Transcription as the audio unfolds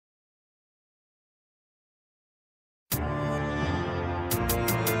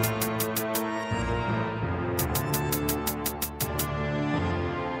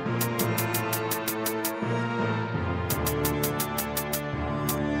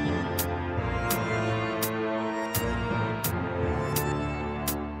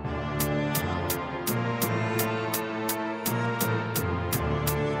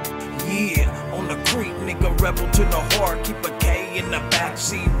rebel to the heart, keep a K in the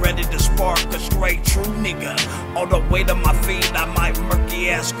backseat, ready to spark a straight true nigga. All the way to my feet, I might murk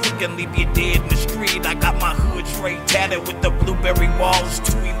your ass quick and leave you dead in the street. I got my hood straight tatted with the blueberry walls,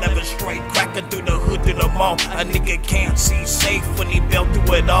 211 straight cracking through the hood to the mall. A nigga can't see safe when he bailed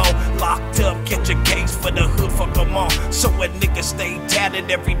through it all. Locked up, catch a case for the hood, fuck them all. So a nigga stay tatted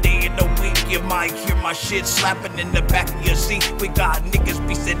every day of the week. You might hear my shit slapping in the back of your seat. We got niggas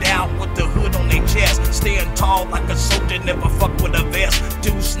beasted out with the hood on their chest, staying tall like a soldier, never fuck with a vest.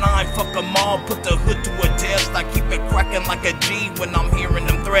 Deuce 9, fuck them all, put the hood to a test. I keep it cracking like a G when I'm hearing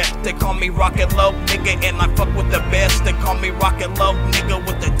them threats. They call me Roccett low nigga and I fuck with the best. They call me Roccett low nigga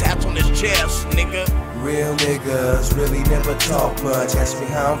with the tats on his chest, nigga. Real niggas really never talk much. Ask me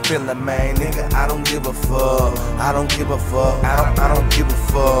how I'm feeling, man. Nigga, I don't give a fuck. I don't give a fuck. I don't give a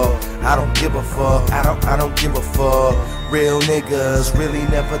fuck. I don't give a fuck. I don't give a fuck. Real niggas really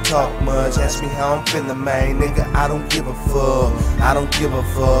never talk much. Ask me how I'm feeling, man. Nigga, I don't give a fuck. I don't give a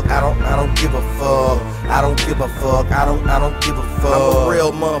fuck. I don't give a fuck. I don't give a fuck. I don't give a fuck. I'm a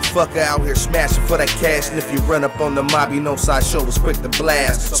real motherfucker out here smashing for that cash. And if you run up on the mob, you know Sideshow was quick to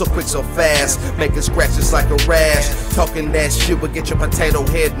blast. So quick, so fast, making scratches like a rash. Talking that shit will get your potato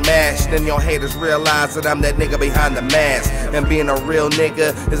head mashed. Then your haters realize that I'm that nigga behind the mask. And being a real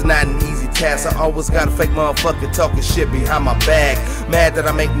nigga is not an easy task. I always got a fake motherfucker talking shit behind my back. Mad that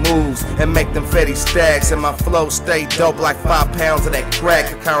I make moves and make them fetty stacks. And my flow stay dope like 5 pounds of that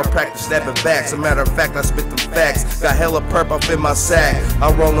crack. A chiropractor snapping backs. A matter of fact, I spit them facts. Got hella perp up in my sack.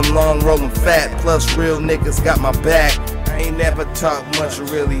 I roll them long, roll them fat. Plus real niggas got my back. I ain't never talked much or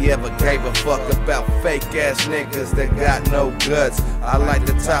really ever gave a fuck about fake ass niggas that got no guts. I like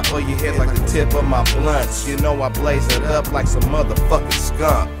the top of your head like the tip of my blunts. You know I blaze it up like some motherfucking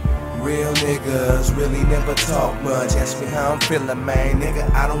skunk. Real niggas really never talk much. Ask me how I'm feeling, man.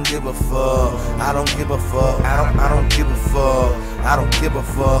 Nigga, I don't give a fuck. I don't give a fuck. I don't give a fuck. I don't give a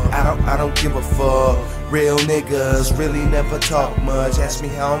fuck. I don't give a fuck. Real niggas really never talk much. Ask me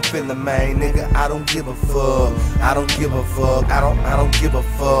how I'm feeling, man. Nigga, I don't give a fuck. I don't give a fuck. I don't give a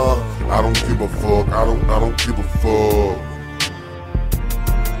fuck. I don't give a fuck. I don't give a fuck.